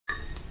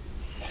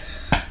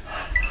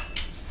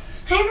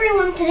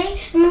today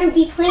I'm going to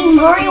be playing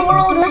Mario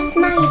World with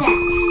my dad.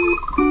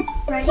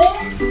 Ready?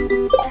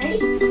 Ready?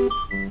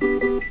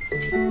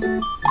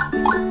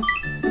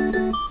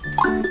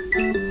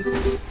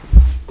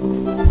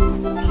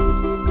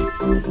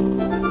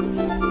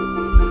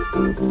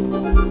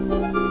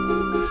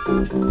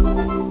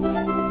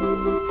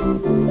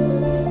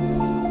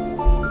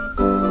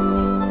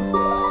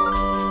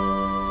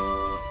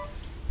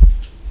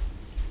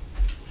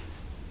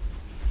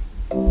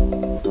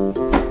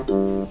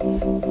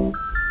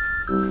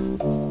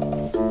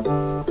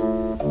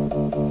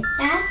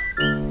 Dad,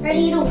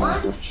 ready to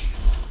watch?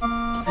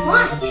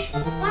 Watch!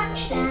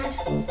 Watch, Dad.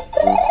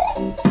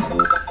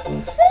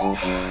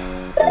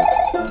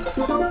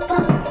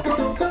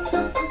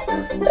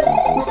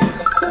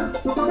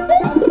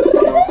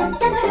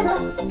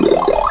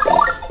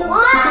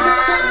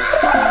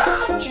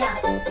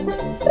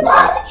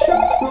 Watch!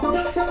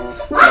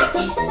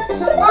 Watch!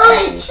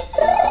 Watch!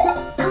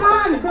 Come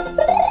on!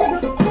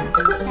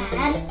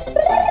 Dad.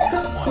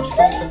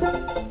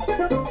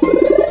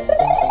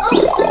 Oh,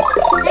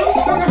 thanks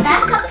for the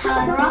backup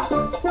power-up.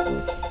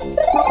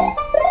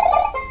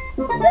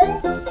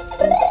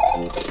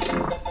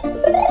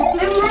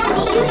 I'm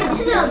really used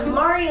to the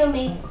Mario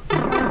Maker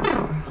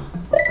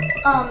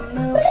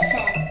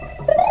moveset.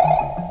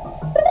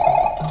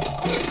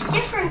 It's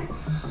different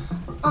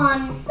on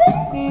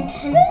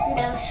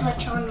Nintendo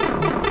Switch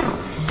Online.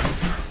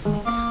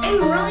 I'm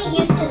really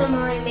used to the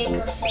Mario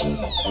Maker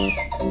physics.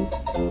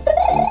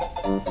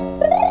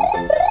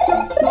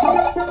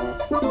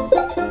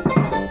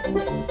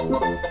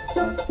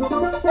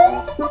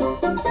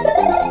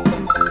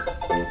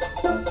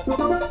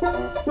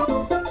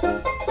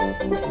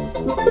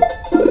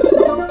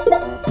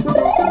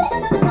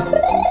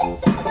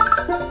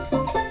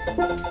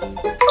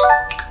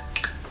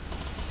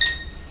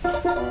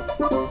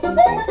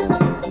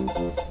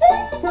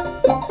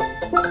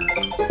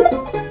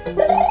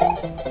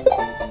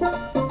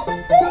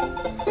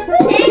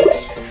 Thanks,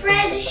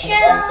 Red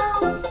Shell.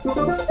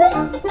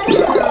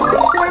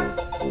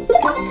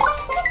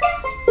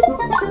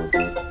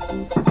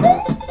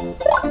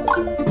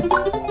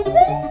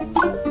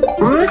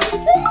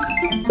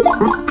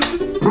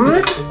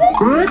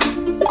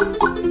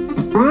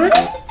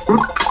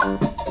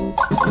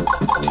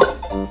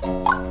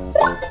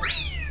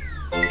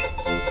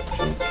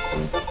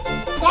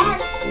 Dad,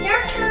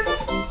 your turn.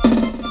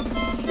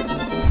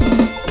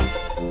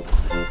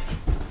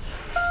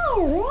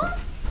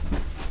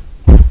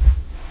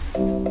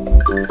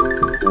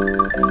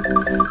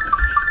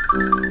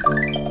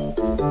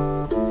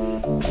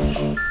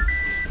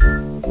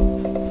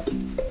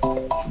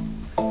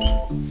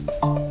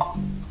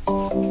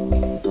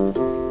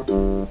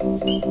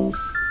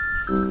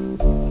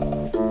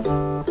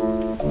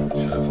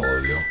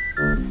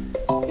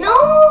 No!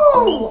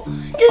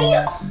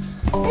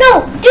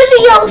 Do the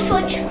yellow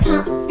switch.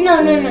 No.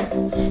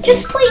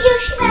 Just play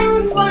Yoshi's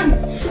Island 1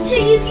 so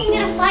you can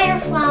get a fire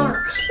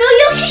flower. No,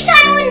 Yoshi's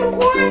Island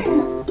 1!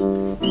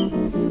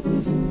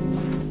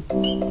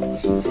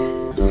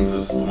 Isn't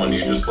this the one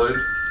you just played?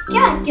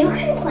 Yeah, you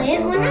can play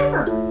it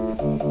whenever.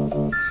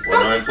 Why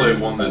don't I play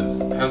one that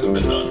hasn't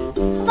been done?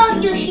 How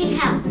about Yoshi's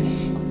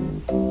House?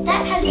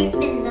 That hasn't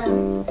been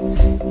done.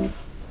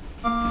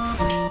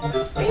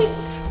 Read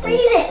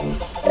it.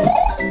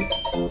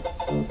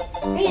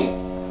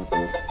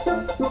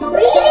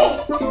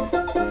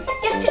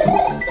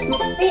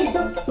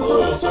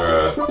 Hello,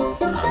 Sarah.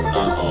 I'm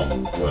not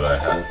home, but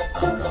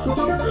I'm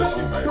gone to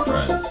rescue my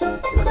friends who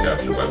were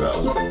captured by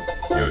Bowser.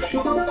 Yoshi.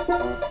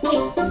 Okay,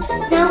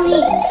 now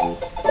leave.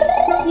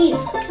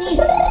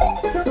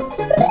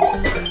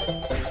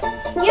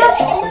 You have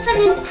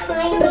infinite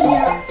time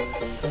here,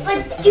 but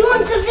do you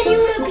want the video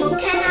to be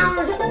 10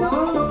 hours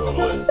long?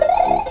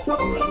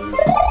 Totally.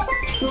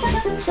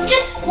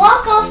 Just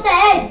walk off the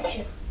edge.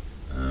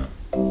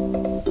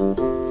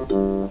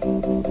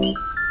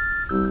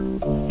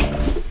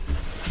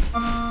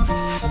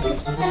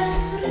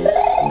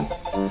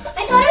 I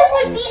thought it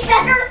would be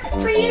better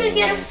for you to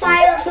get a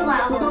fire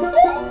flower.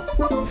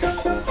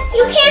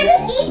 You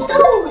can't eat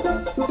those.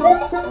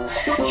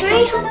 Can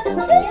I help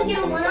you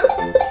get a one-up?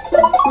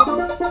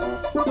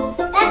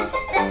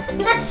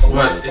 That's...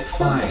 Wes, it's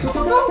fine.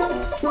 No.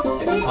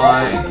 It's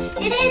fine.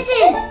 It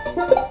isn't.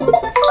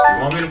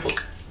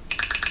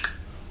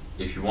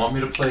 If you want me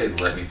to play,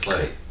 let me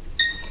play.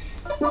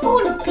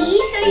 Hold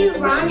B so you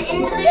run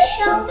into the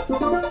shell,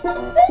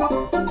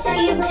 so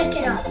you pick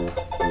it up.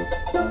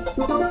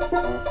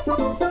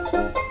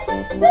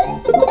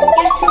 You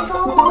have to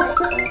follow it.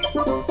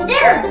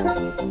 There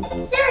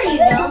you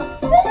go.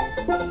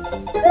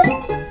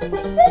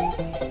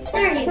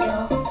 There you go.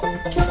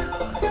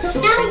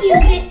 Now you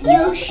get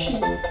Yoshi.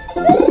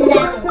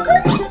 That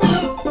one.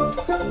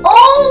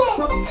 Oh!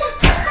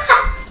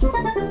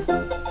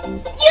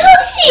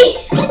 Yoshi!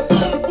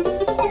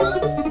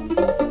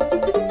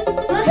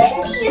 Those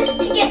can be used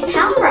to get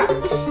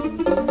power-ups.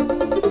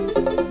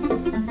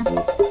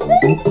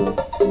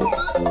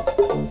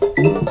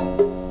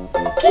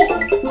 Okay,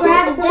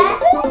 grab that.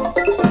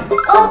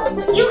 Oh,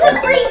 you can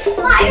breathe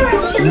fire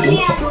if Yoshi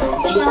has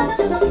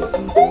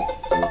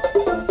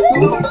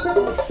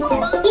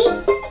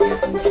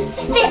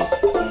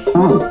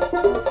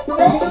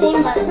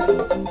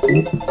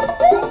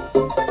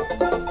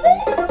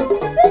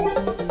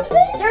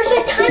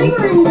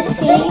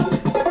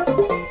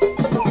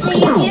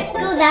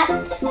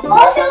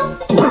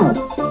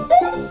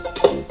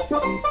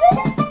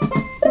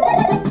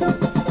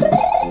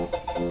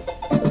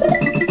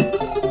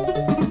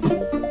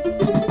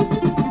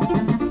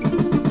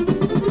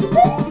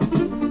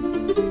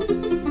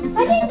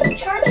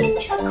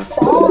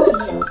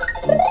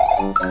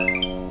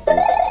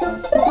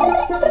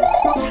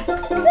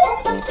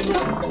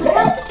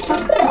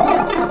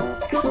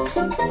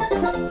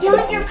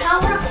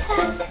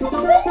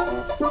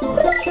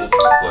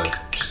not play.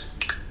 Just...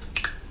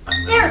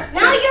 There,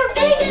 now you're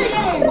big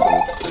again.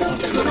 Don't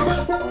do that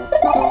again.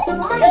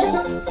 Why?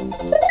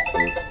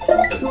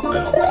 Because I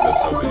don't think that's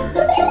how video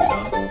games should be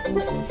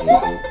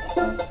done.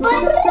 But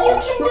you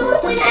can do it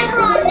whenever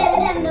on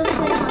Nintendo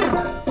Switch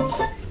Online.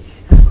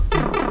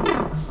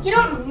 You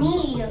don't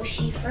need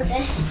Yoshi for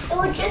this. It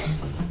would just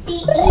be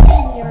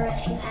easier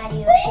if you had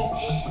Yoshi.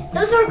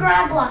 Those are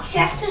grab blocks. You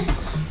have to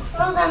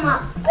throw them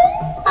up.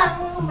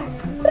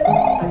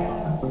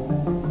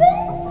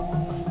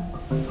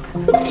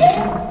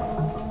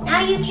 Now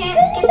you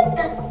can't get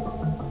the...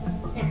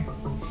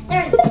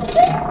 There.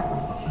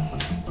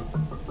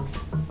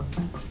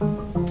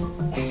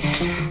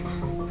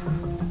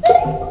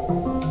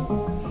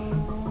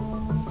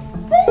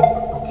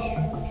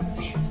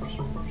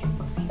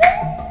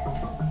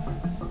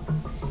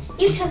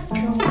 You took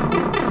too long.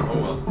 Oh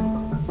well.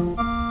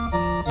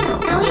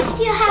 At least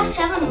you have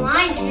 7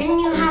 lives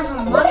and you have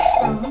a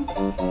mushroom,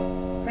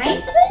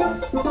 right?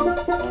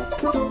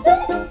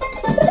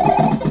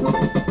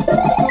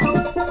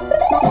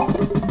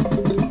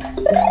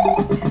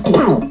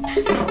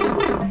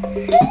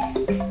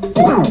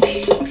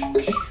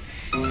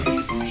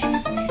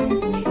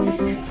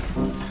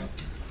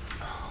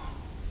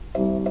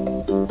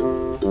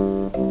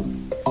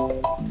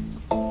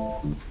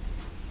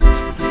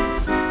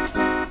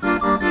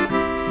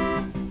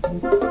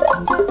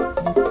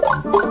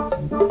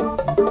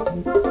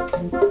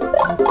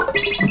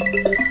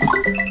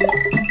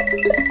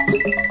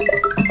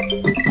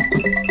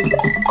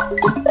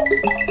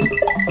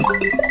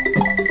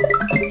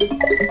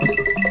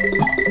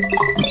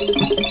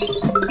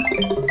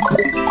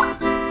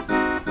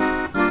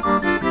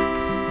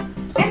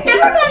 I've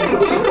never gotten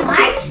 10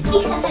 lives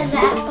because of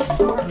that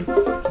before.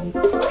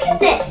 Look at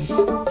this.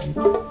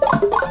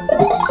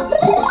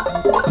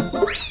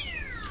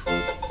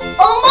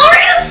 Oh,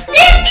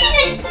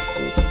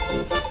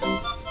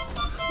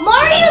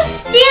 Mario's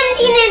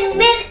standing in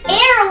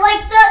mid-air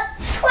like the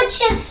switch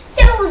is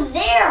still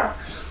there,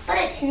 but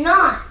it's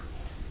not.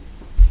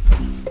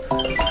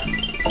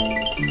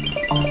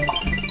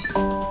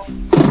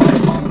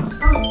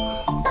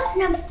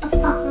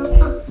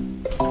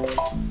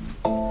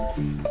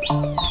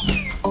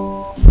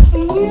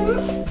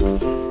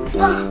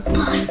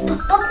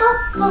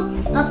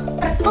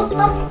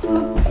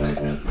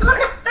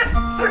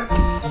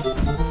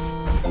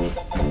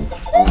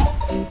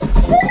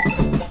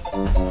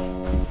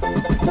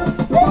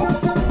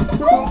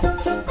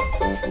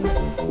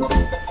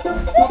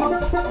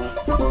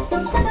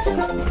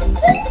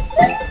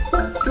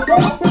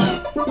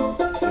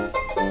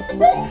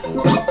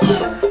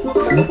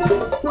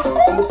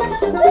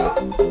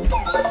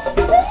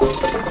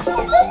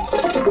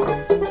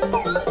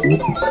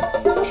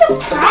 I'm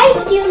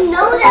surprised you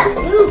know that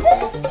move.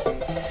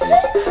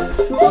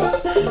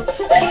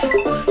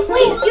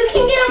 Wait, you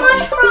can get a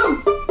mushroom.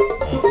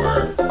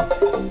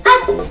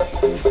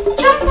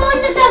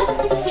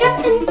 Jump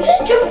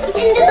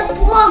into the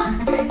block.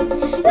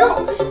 No,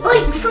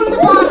 like from the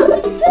bottom.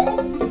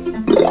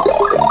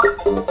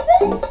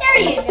 There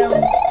you go.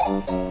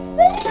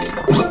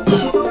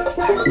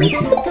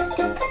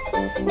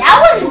 That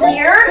was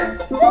weird.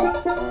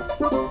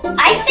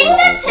 I think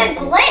that's a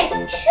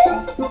glitch.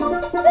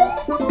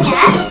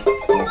 Dad?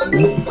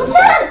 Was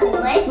that a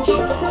glitch?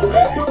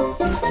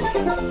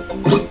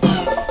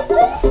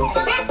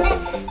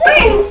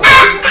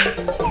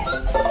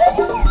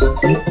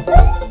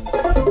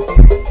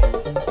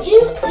 Can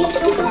you please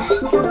go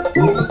faster?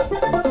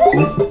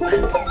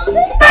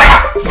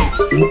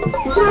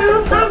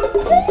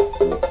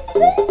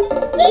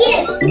 Eat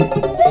it!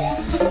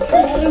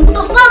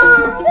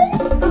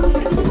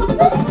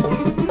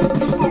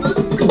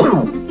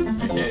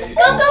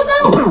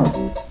 Go!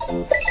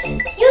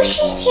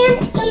 Yoshi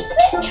can't eat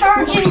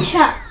charging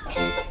chucks.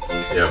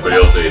 Yeah, but he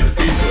also ate the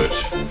P-switch.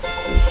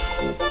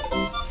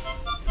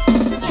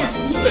 Yeah,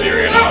 But he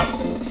ran off.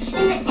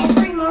 in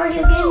every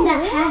Mario game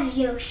that has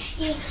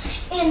Yoshi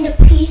and a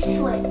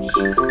P-switch.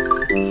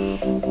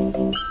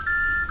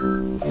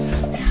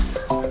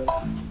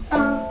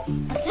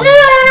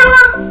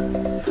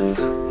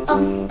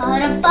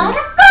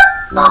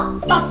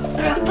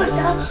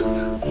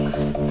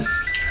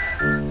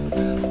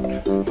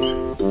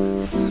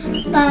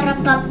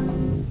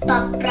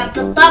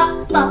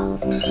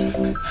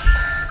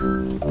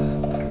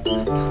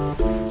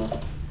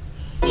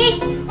 Hey,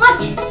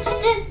 watch!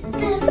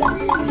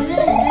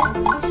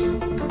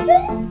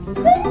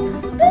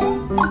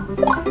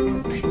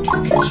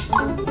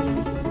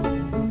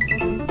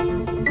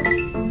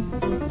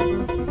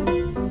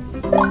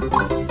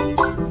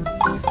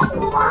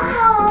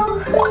 Wow!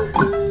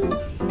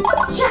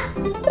 Yeah!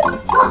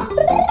 Whoa!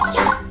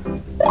 Yeah!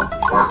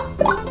 Whoa!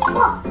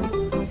 Whoa!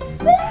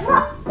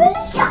 Whoa!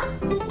 Yeah!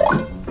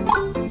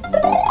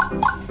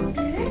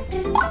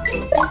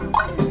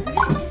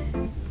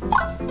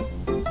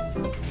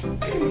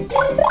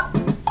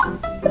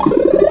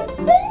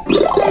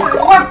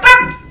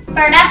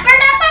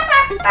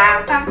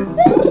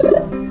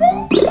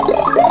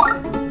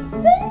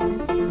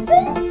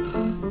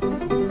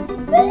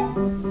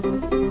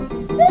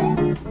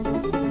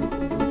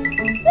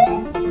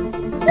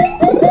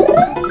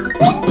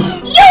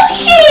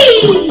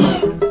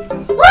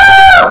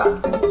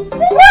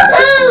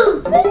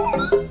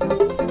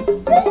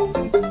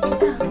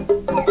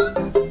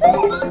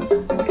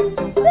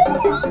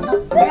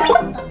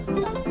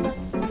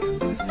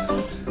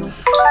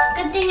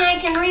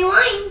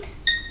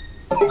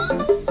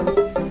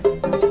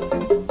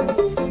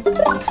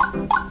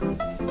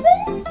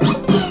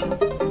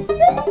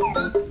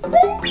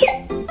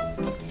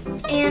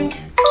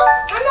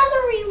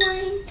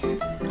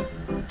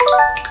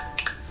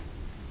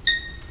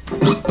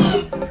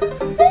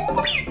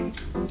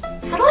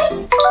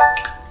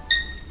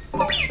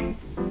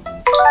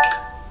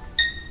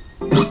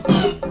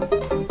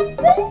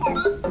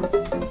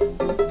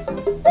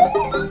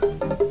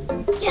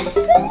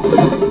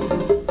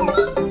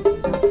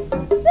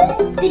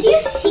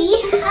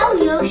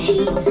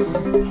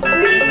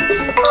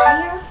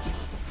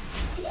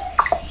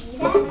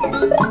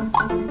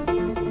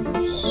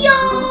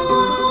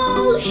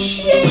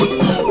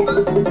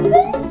 Oh,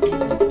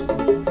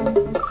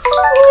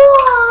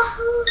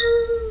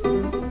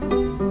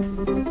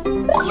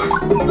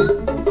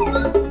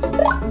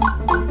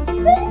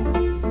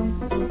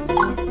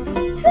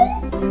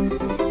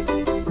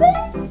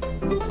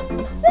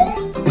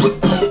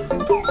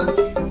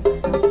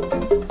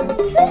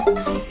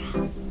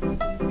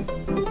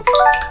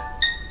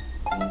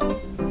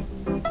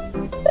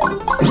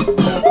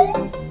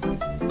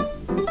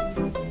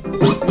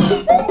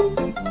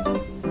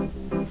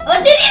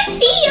 did you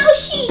see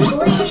Yoshi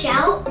glitch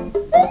out?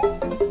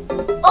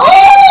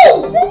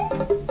 Oh!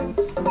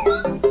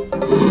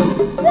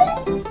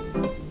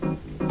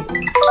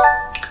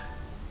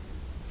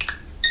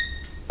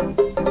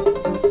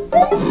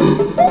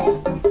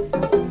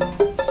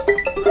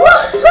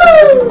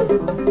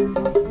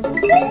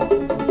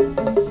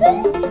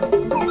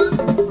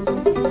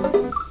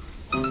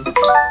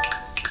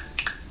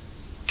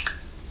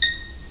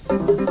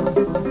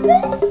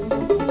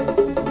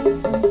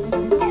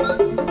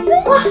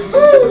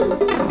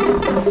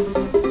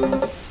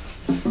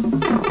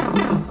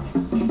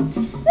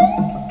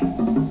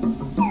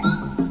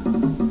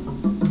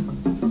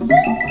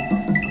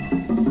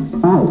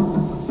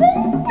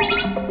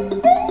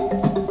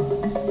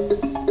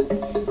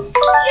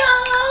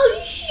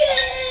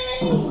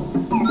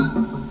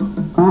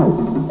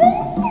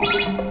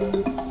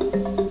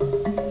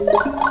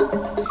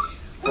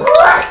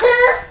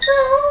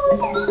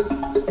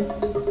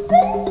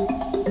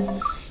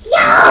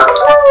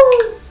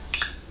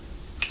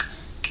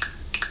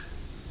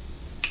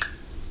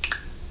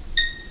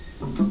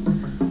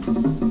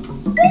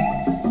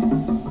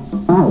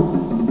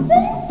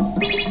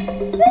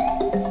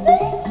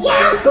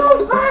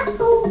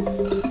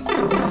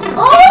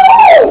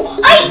 Oh!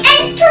 I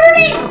entered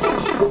it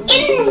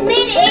in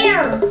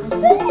midair.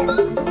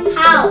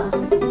 How?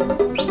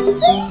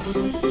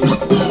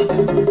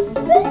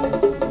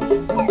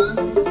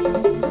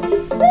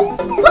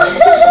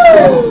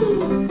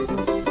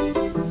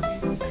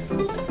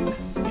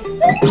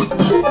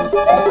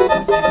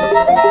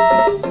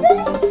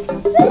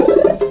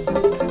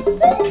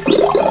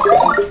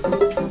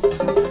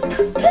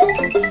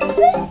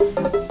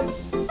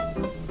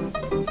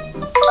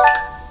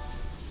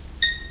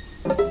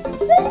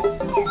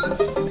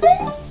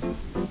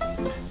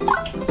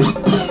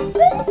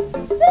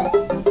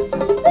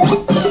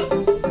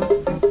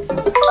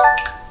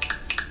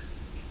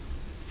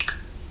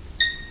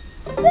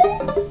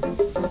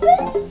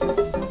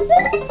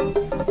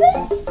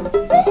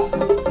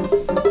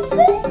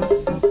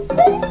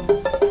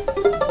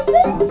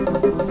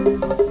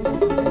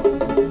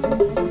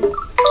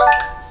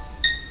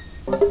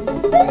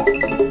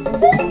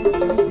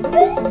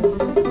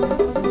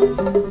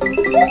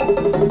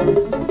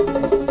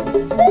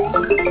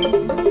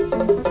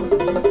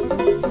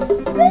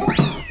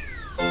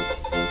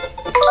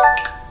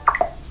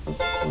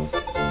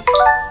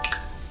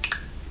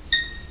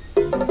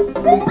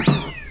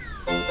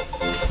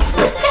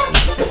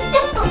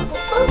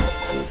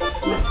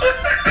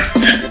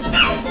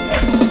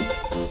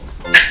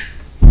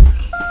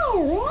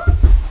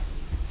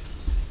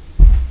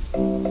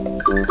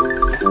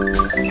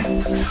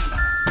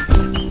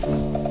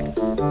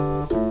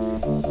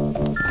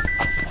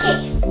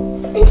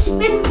 It's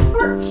been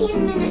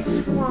 14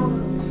 minutes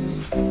long.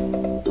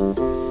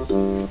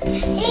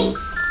 Hey,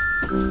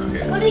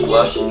 Okay, go to this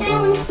last Yoshi's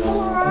Island 4.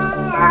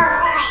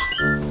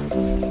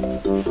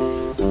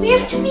 We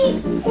have to be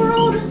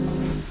world. We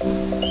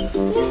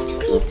have to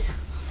be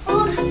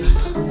world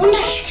on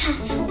Dash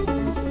Castle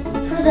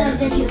for the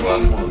this is the video.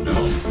 last one I'm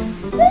doing.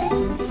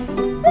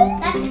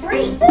 That's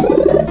great.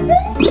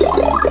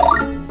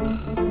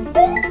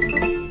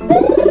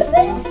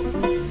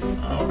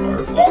 Oh,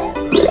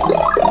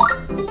 Firefly.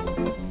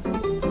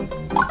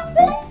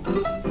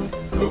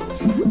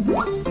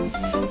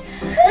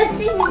 Good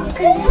thing you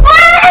can swim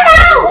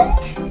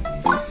out!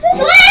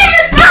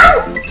 Swim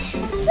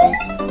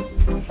out!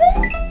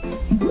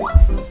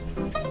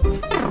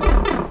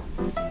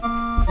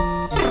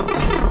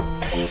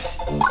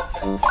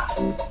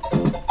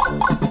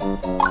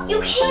 You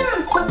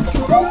can't.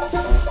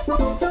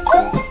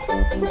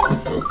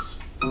 Oops.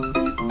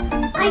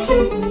 I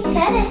can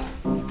reset it.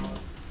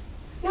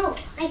 No,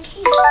 I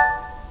can't.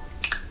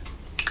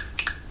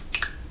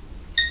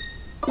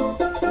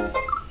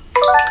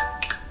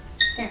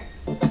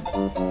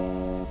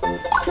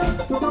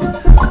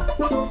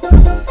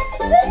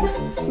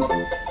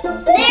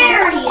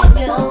 There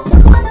you go.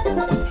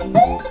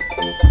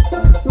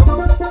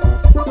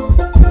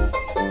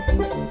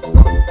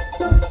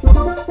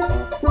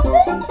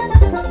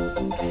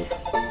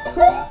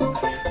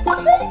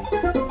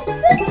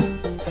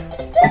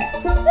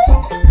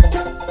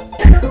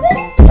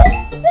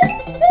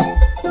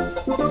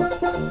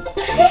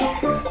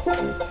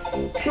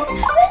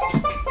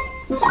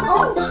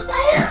 Oh, the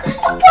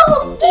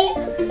Pokey!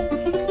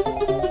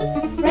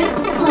 Red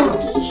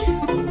Pokey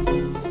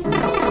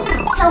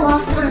fell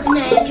off an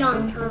edge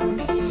on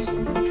purpose.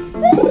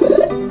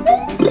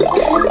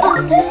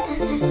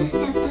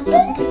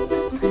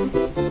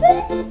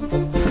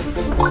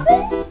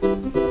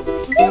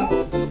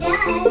 That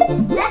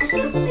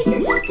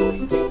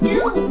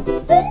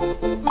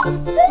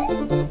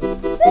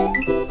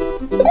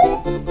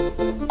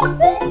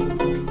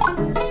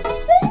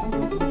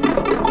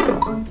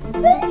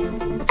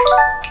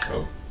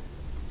Oh.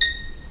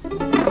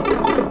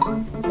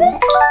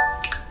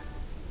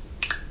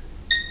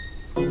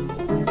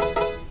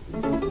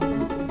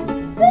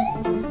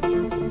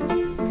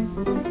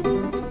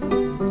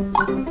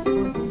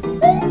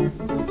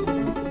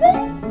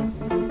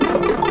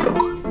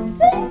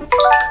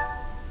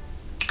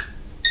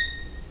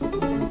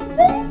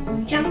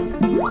 Jump.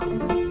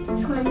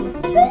 Fun.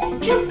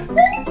 Jump.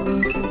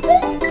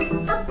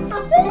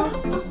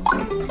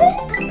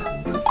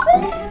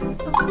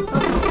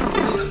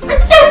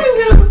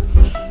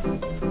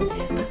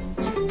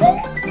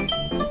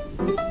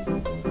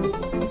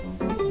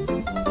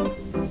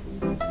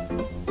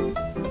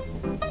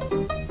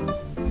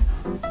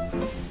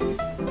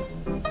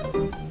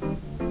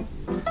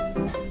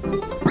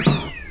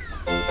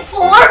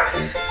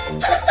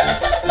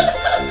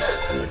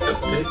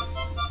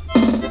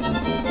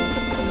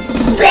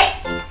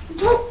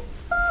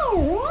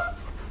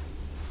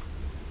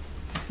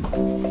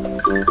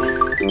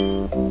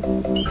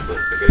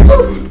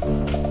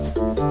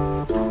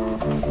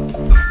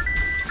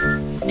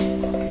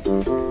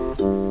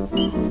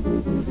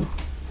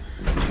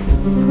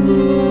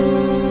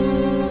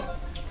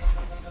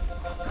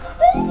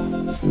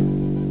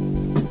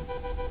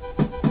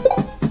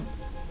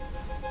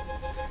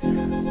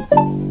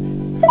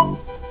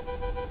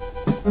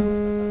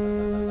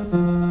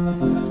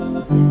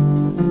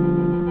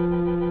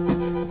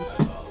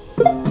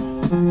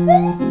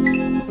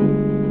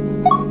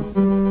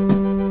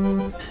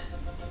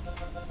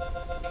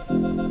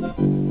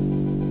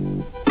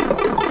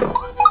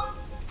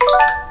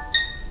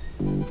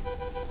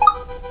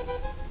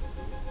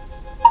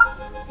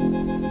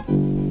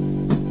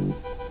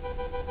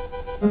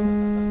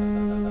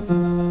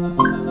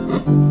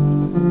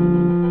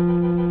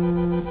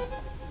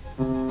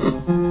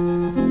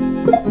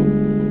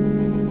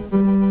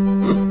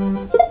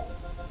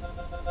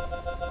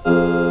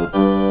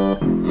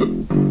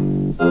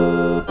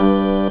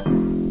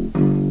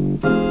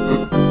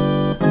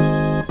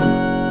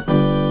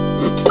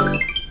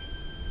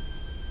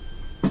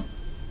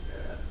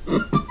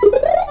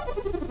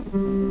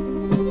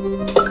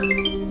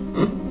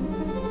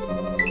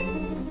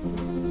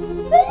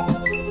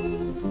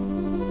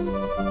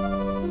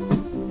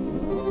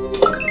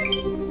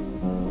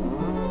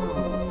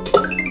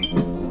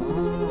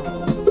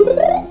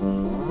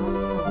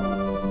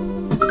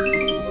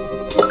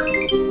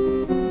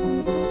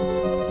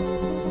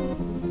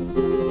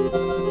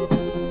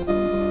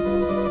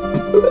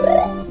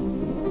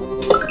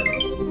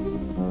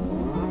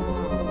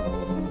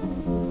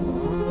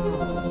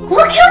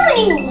 Look how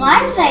many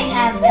lives I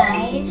have,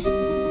 guys.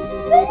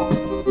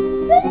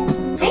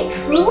 I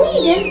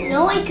truly didn't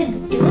know I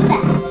could do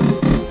that.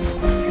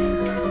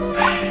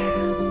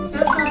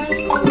 That's how I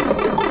scored.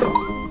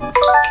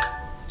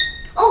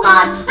 Oh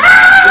God! Ah!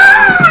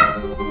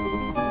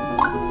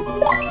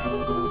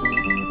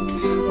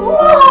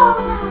 Whoa!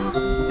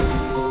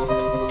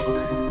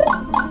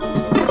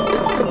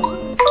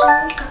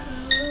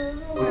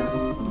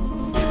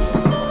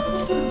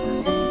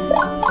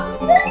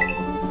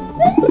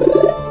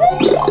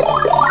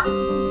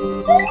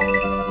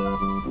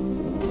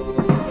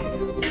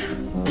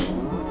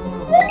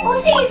 I'll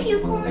save you,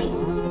 coin.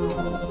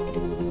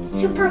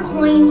 Super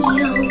coin,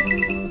 yo.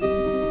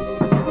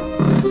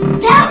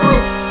 That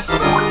was so...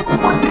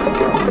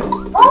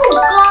 Oh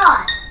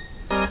God!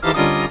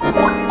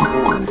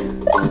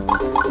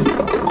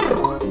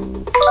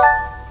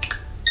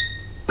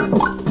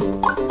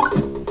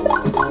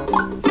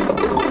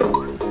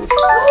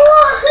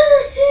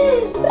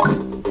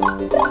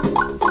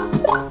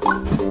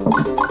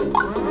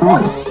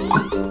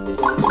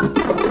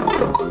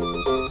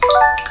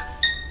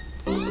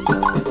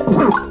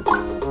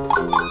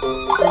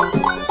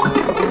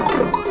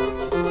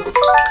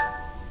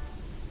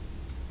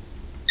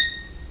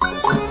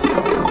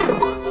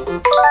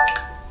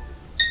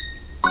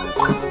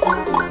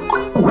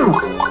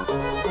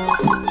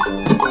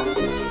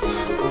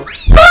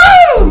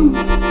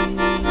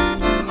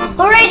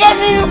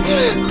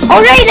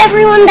 Alright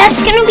everyone,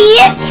 that's gonna be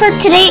it for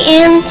today,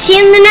 and see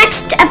you in the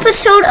next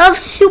episode of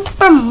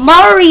Super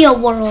Mario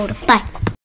World. Bye.